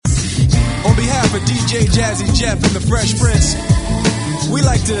for DJ Jazzy Jeff and the Fresh Prince. We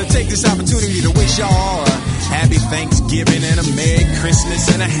like to take this opportunity to wish y'all a happy Thanksgiving and a Merry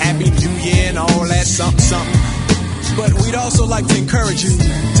Christmas and a Happy New Year and all that something, something. But we'd also like to encourage you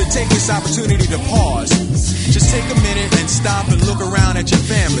to take this opportunity to pause. Just take a minute and stop and look around at your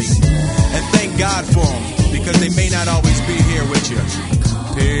family and thank God for them, because they may not always be here with you.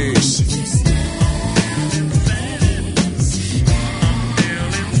 Peace.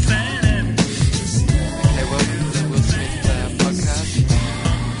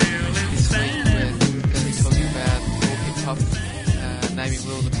 Naming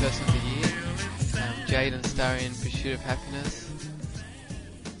Will the Person of the Year, Jaden starring in Pursuit of Happyness,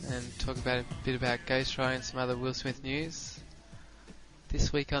 and talk about a bit about Ghost Rider and some other Will Smith news.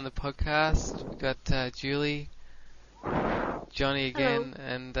 This week on the podcast, we've got Julie, Johnny again,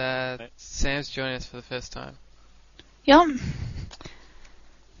 and Sam's joining us for the first time. Yep.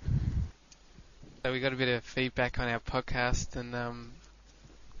 So we got a bit of feedback on our podcast, and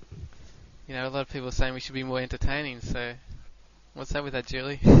you know, a lot of people are saying we should be more entertaining, so what's up with that,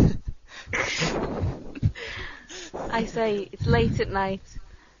 Julie? I say it's late at night.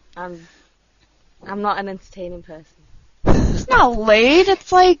 I'm not an entertaining person. It's not late.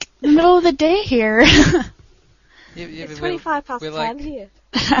 It's like the middle of the day here. It's 25 past 10 here.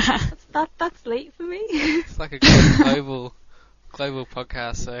 That's late for me. It's like a global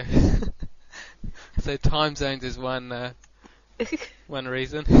podcast, so so time zones is one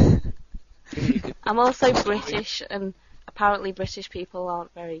reason. I'm also British, and apparently British people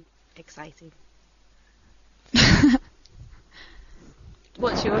aren't very exciting.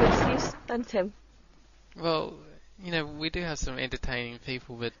 What's your excuse then, Tim? Well, you know, we do have some entertaining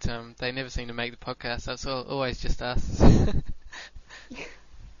people, but they never seem to make the podcast. That's always just us.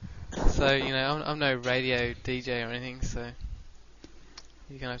 So, you know, I'm no radio DJ or anything, so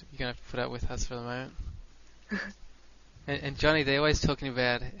you're gonna have to put up with us for the moment. And Johnny, they're always talking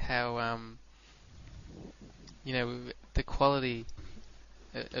about how you know, the quality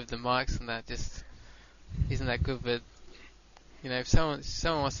of the mics and that just isn't that good, but you know, if someone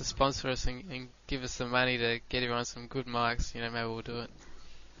wants to sponsor us and give us some money to get everyone some good mics, you know, maybe we'll do it.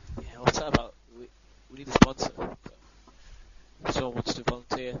 Yeah, what's that about? We need a sponsor. If someone wants to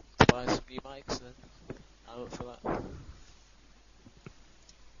volunteer to buy some new mics, then I'm up for that.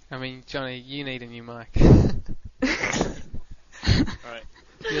 I mean, Johnny, you need a new mic. Alright.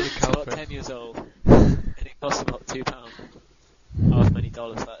 You're the It's about culprit. 10 years old, and it costs about £2. However many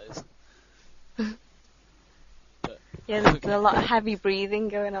dollars that is. But Yeah, there's a lot of heavy breathing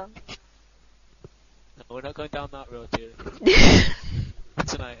going on. no, we're not going down that road, Julie.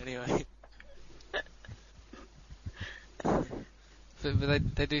 Tonight, anyway.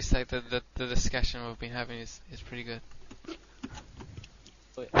 But they do say that the discussion we've been having is pretty good.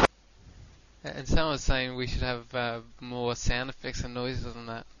 Oh, yeah. And someone was saying we should have more sound effects and noises than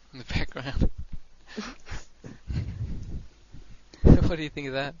that in the background. What do you think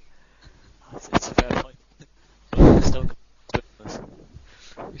of that? It's a fair point. But still good.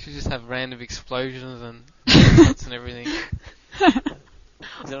 We should just have random explosions and gunshots and everything.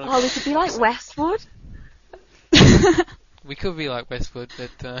 Oh, we could be like Westwood. We could be like Westwood, but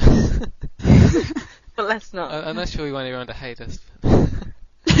But let's not. I'm not sure we want everyone to hate us.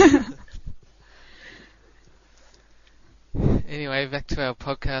 Anyway, back to our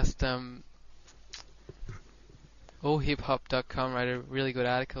podcast. AllHipHop.com wrote a really good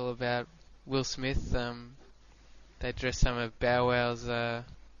article about Will Smith. They addressed some of Bow Wow's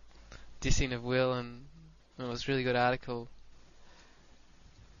dissing of Will, and it was a really good article.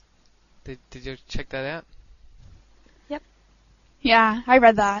 Did you check that out? Yep. Yeah, I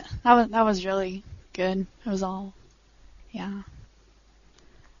read that. That was really good. It was all, yeah.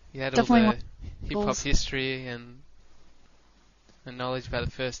 You had Definitely all the hip hop goals. history and knowledge about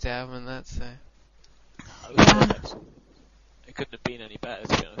the first album and that. So It was perfect. It couldn't have been any better,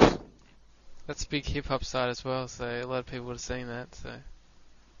 to be honest. that's a big hip hop side as well. So a lot of people would have seen that. So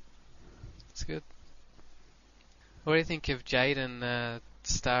it's good. What do you think of Jaden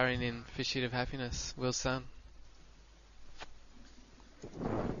starring in Pursuit of Happyness, Will's son?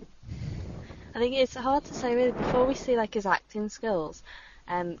 I think it's hard to say really before we see like his acting skills.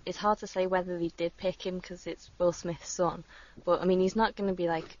 It's hard to say whether they did pick him because it's Will Smith's son. But I mean, he's not going to be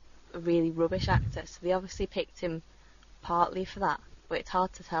like a really rubbish actor, so they obviously picked him partly for that. But it's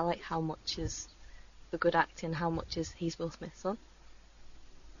hard to tell like how much is the good acting, how much is he's Will Smith's son.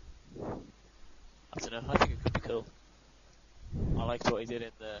 I don't know, I think it could be cool. I liked what he did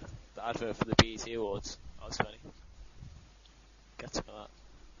in the advert for the BET Awards. That was funny. Get some of that.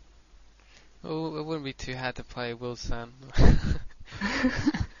 Well, it wouldn't be too hard to play Will's son.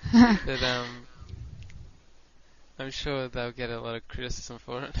 But I'm sure they'll get a lot of criticism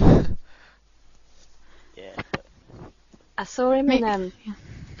for it. Yeah, but I saw him in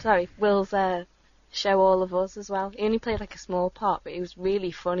Will's show All of Us as well. He only played like a small part, but it was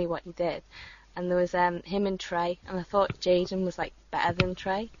really funny what he did. And there was him and Trey, and I thought Jaden was like better than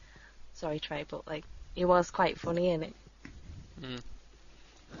Trey. Sorry, Trey, but like he was quite funny in it.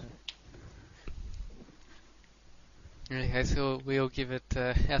 Okay, so we'll give it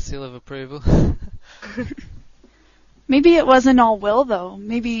our seal of approval. Maybe it wasn't all Will, though.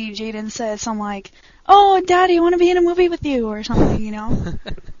 Maybe Jaden said something like, "Oh, Daddy, I want to be in a movie with you," or something, you know?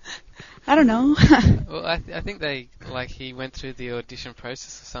 I don't know. Well, I think he went through the audition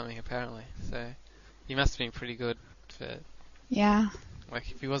process or something, apparently. So he must have been pretty good for... Yeah. Like,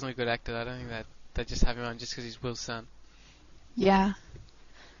 if he wasn't a good actor, I don't think they'd just have him on just because he's Will's son. Yeah.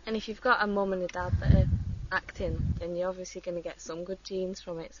 And if you've got a mum and a dad that are acting, then you're obviously going to get some good genes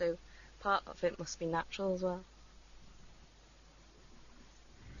from it, so part of it must be natural as well.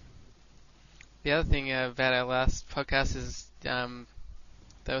 The other thing about our last podcast is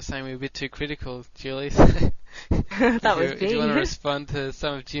they were saying we were a bit too critical, Julie. That was Do you want to respond to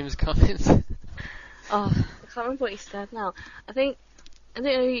some of Jim's comments? Oh, I can't remember what he said now. I think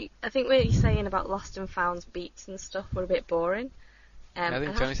what you're saying about Lost and Found's beats and stuff were a bit boring. I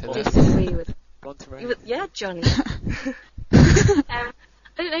think Johnny said that. that. Disagree with. Monterey. Yeah, Johnny. I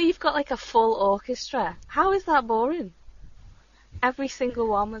don't know. You've got like a full orchestra. How is that boring? Every single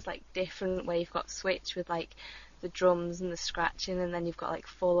one was like different. Where you've got switch with like the drums and the scratching, and then you've got like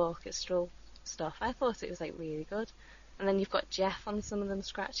full orchestral stuff. I thought it was like really good. And then you've got Jeff on some of them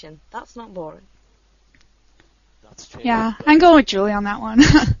scratching. That's not boring. That's true. Yeah, I'm going with Julie on that one.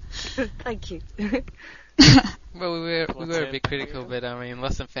 Thank you. Well, we were a bit critical, but I mean,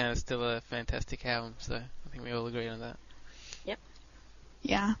 Lost and Found is still a fantastic album, so I think we all agree on that. Yep.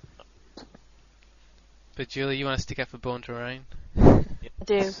 Yeah. But Julie, you want to stick up for Born to Rain? I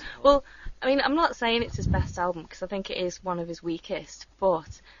do. Well, I mean, I'm not saying it's his best album because I think it is one of his weakest,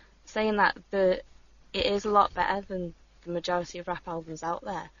 but saying that it is a lot better than the majority of rap albums out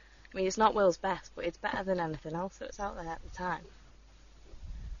there. I mean, it's not Will's best, but it's better than anything else that was out there at the time.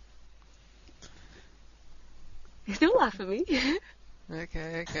 Don't laugh at me.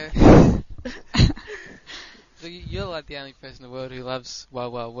 Okay. So you're like the only person in the world who loves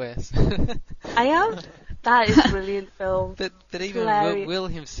Wild Wild West. I am. That is a brilliant film. But even Will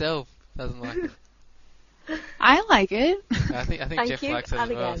himself doesn't like it. I like it. I think Thank Jeff you, likes it as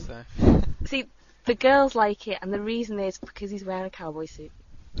and well. again. So. See, the girls like it, and the reason is because he's wearing a cowboy suit.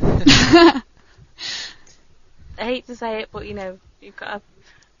 I hate to say it, but you know, you've got to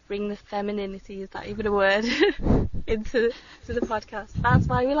bring the femininity, is that even a word, into the podcast. That's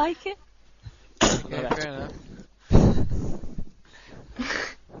why we like it. Okay, fair enough.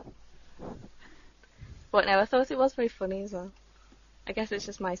 But no, I thought it was very funny as well. I guess it's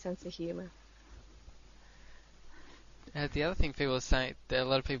just my sense of humour. The other thing that a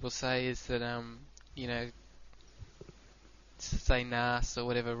lot of people say is that you know, say Nas or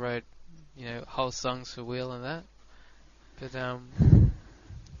whatever wrote, you know, whole songs for Will and that, but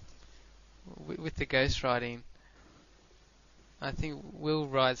with the ghostwriting, I think Will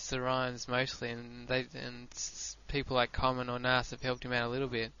writes the rhymes mostly, and people like Common or Nas have helped him out a little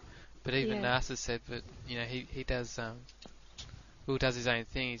bit. But even Nas has said that, you know, he does Will does his own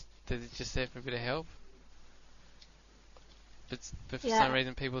thing. He's just there for a bit of help. But for some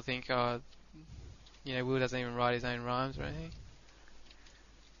reason people think, oh, you know, Will doesn't even write his own rhymes or anything.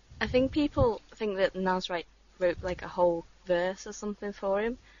 I think people think that Nas wrote like a whole verse or something for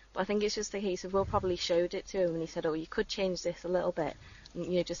him. But I think it's just a case of Will probably showed it to him and he said, oh, you could change this a little bit, and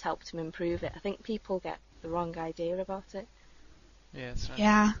you know, just helped him improve it. I think people get the wrong idea about it. Yeah, that's right.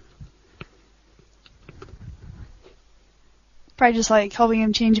 Yeah. Probably just like helping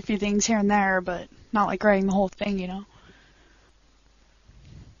him change a few things here and there, but not like writing the whole thing, you know.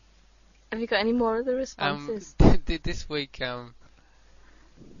 Have you got any more of the responses? This week,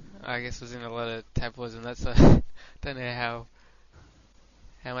 I guess was in a lot of tabloids, and that's don't know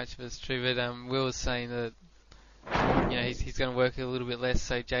how much of it's true, but Will was saying that, you know, he's going to work a little bit less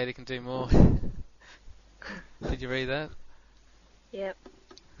so Jada can do more. Did you read that? Yep.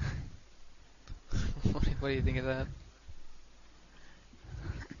 What do you think of that?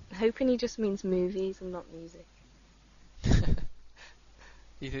 I'm hoping he just means movies and not music.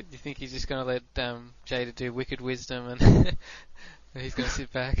 You think he's just going to let Jada do Wicked Wisdom and he's going to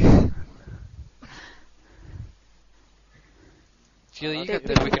sit back? Julie, you got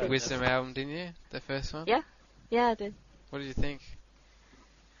the Wicked Wisdom album, didn't you? The first one? Yeah, I did. What did you think?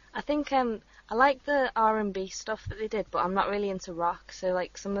 I think I like the R&B stuff that they did, but I'm not really into rock. So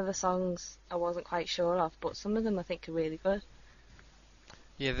like some of the songs I wasn't quite sure of, but some of them I think are really good.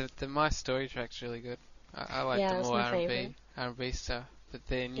 Yeah, the My Story track's really good. I like Yeah, the that's more my R&B favourite. R&B stuff, but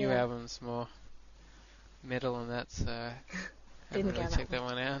their new Yeah. album's more metal and that, so I haven't Didn't really get that checked that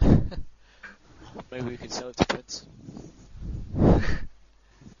one. one out. Maybe we could sell it to Prince.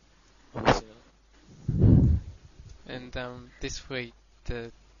 Obviously not. And this week,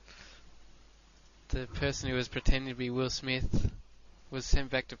 the person who was pretending to be Will Smith was sent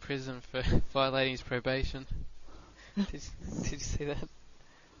back to prison for violating his probation. Did you see that?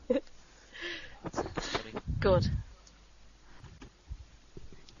 It's funny. Good.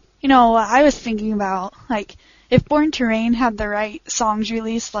 You know, I was thinking about, like, if Born to Rain had the right songs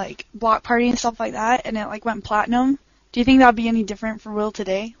released, like Block Party and stuff like that, and it, like, went platinum, do you think that would be any different for Will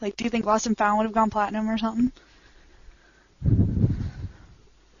today? Like, do you think Lost and Found would have gone platinum or something?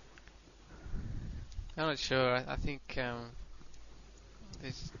 I'm not sure. I think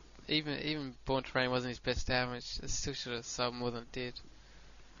even Born to Rain wasn't his best album. It still should have sold more than it did.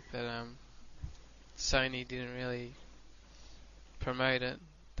 But Sony didn't really promote it.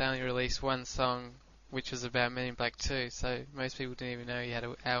 They only released one song, which was about Men in Black 2, so most people didn't even know he had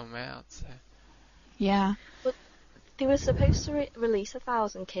an album out. So Yeah. They were supposed to release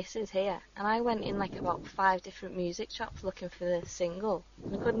 1,000 Kisses here, and I went in like about 5 different music shops looking for the single,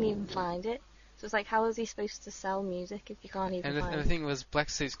 and I couldn't even find it. So it's like, how is he supposed to sell music if you can't even and find the it? thing was, Black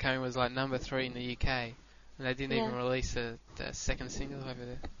Suit's Coming was like number 3 in the UK, and they didn't even Yeah. release the second single over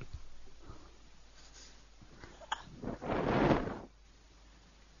there.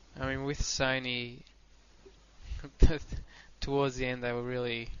 I mean, with Sony, towards the end they were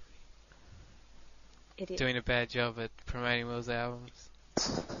really Idiot. doing a bad job at promoting Will's albums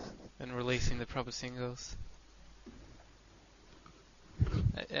and releasing the proper singles.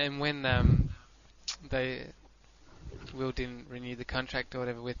 And when Will didn't renew the contract or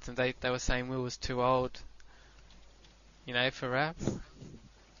whatever with them, they were saying Will was too old, you know, for rap.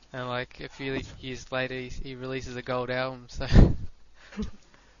 And like a few years later, he releases a gold album, so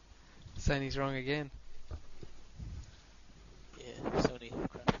Sony's wrong again. Yeah, Sony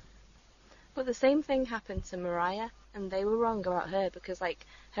crap. But the same thing happened to Mariah, and they were wrong about her because like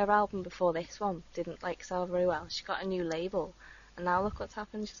her album before this one didn't like sell very well. She got a new label, and now look what's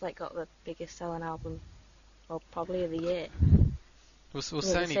happened. She's like got the biggest selling album, well, probably of the year. Well, Yeah, the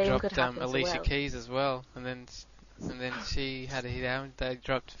Sony same could dropped happen to Alicia Will. Keys as well, and then she had a hit album. They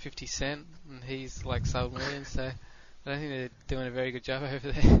dropped 50 Cent, and he's like sold millions. So I don't think they're doing a very good job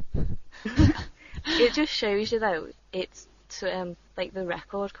over there. It just shows you though, it's to like the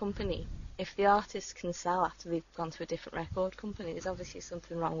record company. If the artist can sell after they've gone to a different record company, there's obviously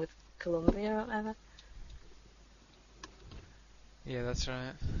something wrong with Columbia or whatever. Yeah, that's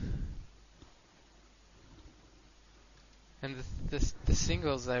right. And the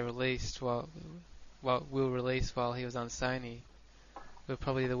singles they released Will released while he was on Sony were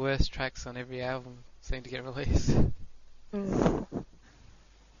probably the worst tracks on every album seemed to get released. Mm.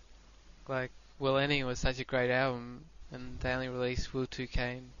 Like Will Any was such a great album, and they only released Will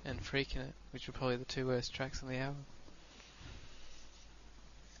 2K and Freakin' It, which were probably the 2 worst tracks on the album.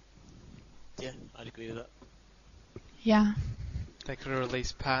 Yeah, I'd agree with that. Yeah. They could have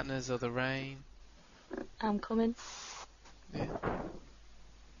released Partners or The Rain. I'm coming. Yeah.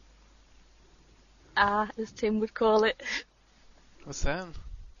 As Tim would call it. What's that?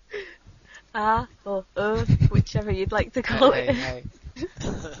 Or whichever you'd like to call it. Hey.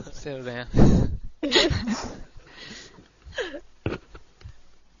 Settle down.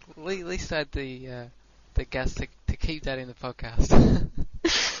 At least I had the gas to keep that in the podcast.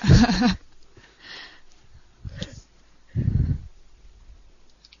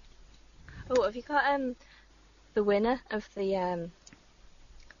 Oh, have you got the winner of the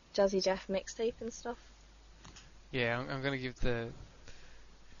Jazzy Jeff mixtape and stuff? Yeah, I'm gonna give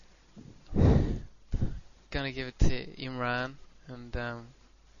it to Imran, and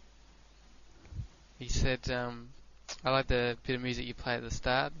he said I like the bit of music you play at the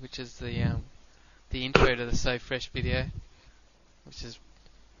start, which is the intro to the So Fresh video, which is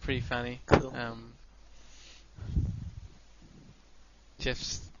pretty funny. Cool.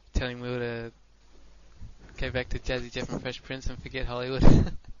 Jeff's telling Will to go back to Jazzy Jeff and Fresh Prince and forget Hollywood.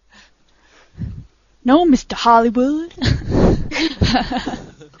 No, Mr. Hollywood.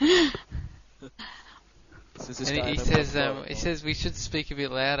 And he says we should speak a bit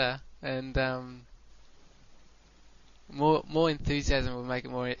louder, and more enthusiasm will make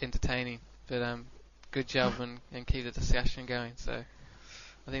it more entertaining. But good job and keep the discussion going. So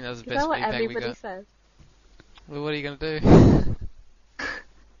I think that was the Is best that what feedback we everybody got. says? Well, what are you gonna do?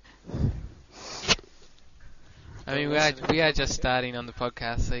 I mean, we are just starting on the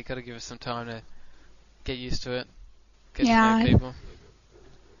podcast, so you got to give us some time to get used to it, get to know people.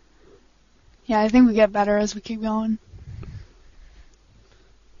 Yeah, I think we get better as we keep going.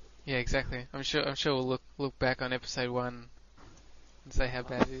 Yeah, exactly. I'm sure we'll look back on episode 1 and say how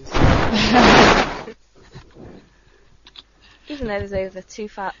bad it is. Even though there's over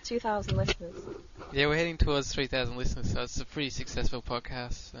 2,000 listeners. Yeah, we're heading towards 3,000 listeners, so it's a pretty successful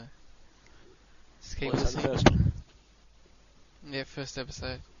podcast. So just keep Was that the listening. first one? Yeah, first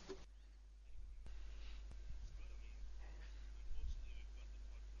episode.